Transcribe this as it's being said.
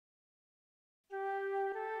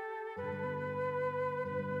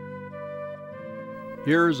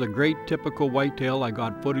Here is a great typical whitetail I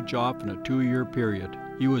got footage off in a 2-year period.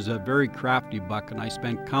 He was a very crafty buck, and I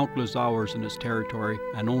spent countless hours in his territory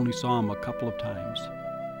and only saw him a couple of times.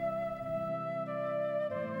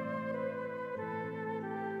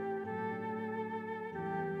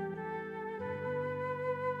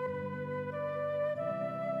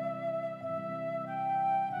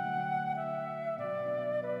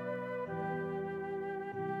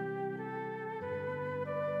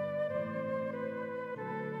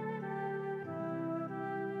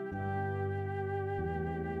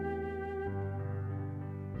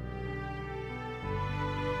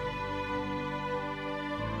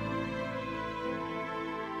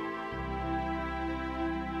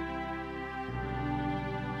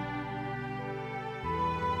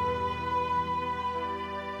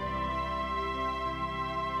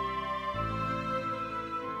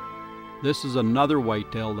 This is another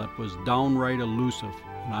whitetail that was downright elusive,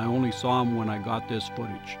 and I only saw him when I got this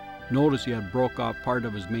footage. Notice he had broke off part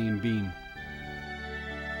of his main beam.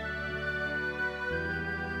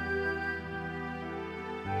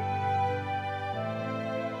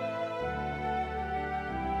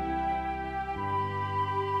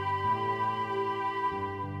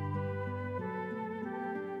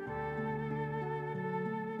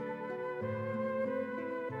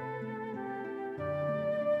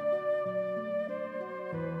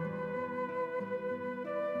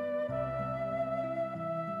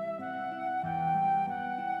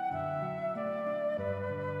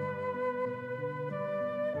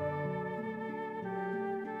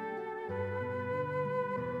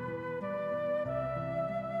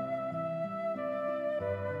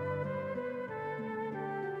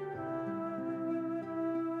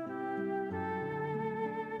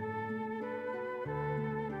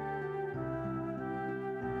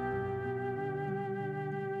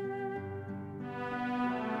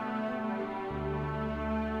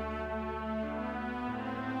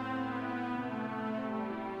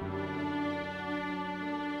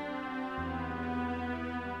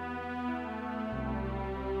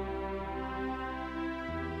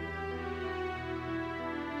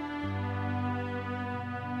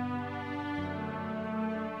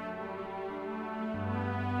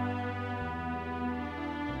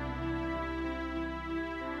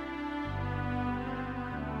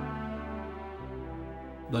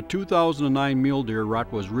 The 2009 mule deer rut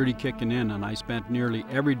was really kicking in, and I spent nearly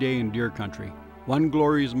every day in deer country. One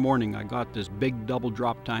glorious morning I got this big double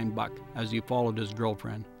drop tine buck as he followed his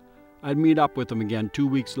girlfriend. I'd meet up with him again 2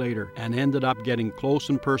 weeks later and ended up getting close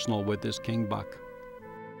and personal with this king buck.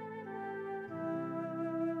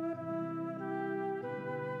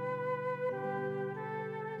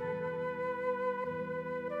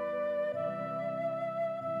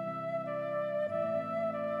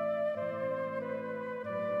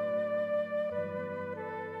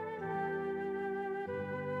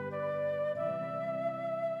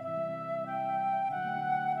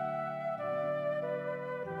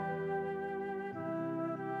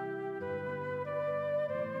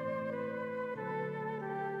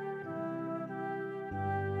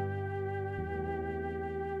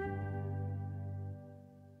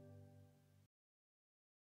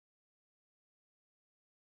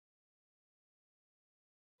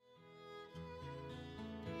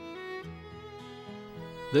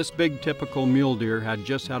 This big typical mule deer had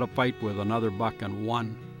just had a fight with another buck and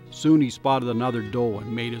won. Soon he spotted another doe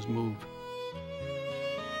and made his move.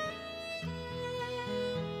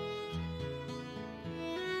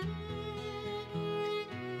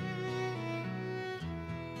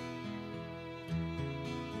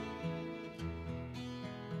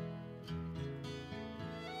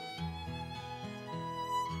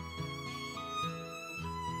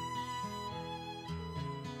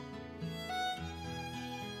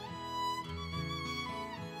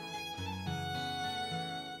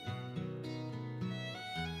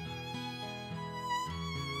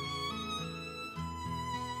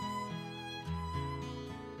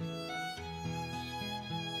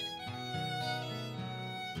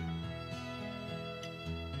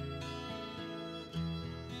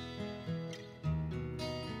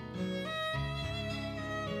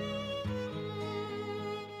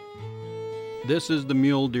 This is the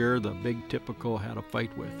mule deer the big typical had a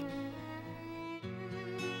fight with.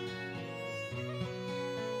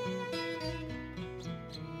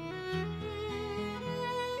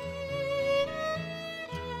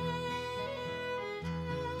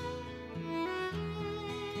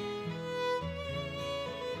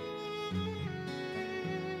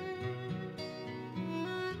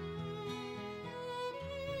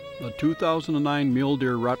 The 2009 mule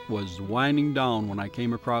deer rut was winding down when I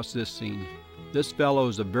came across this scene. This fellow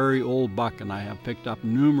is a very old buck and I have picked up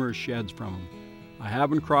numerous sheds from him. I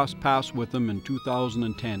haven't crossed paths with him in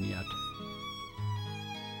 2010 yet.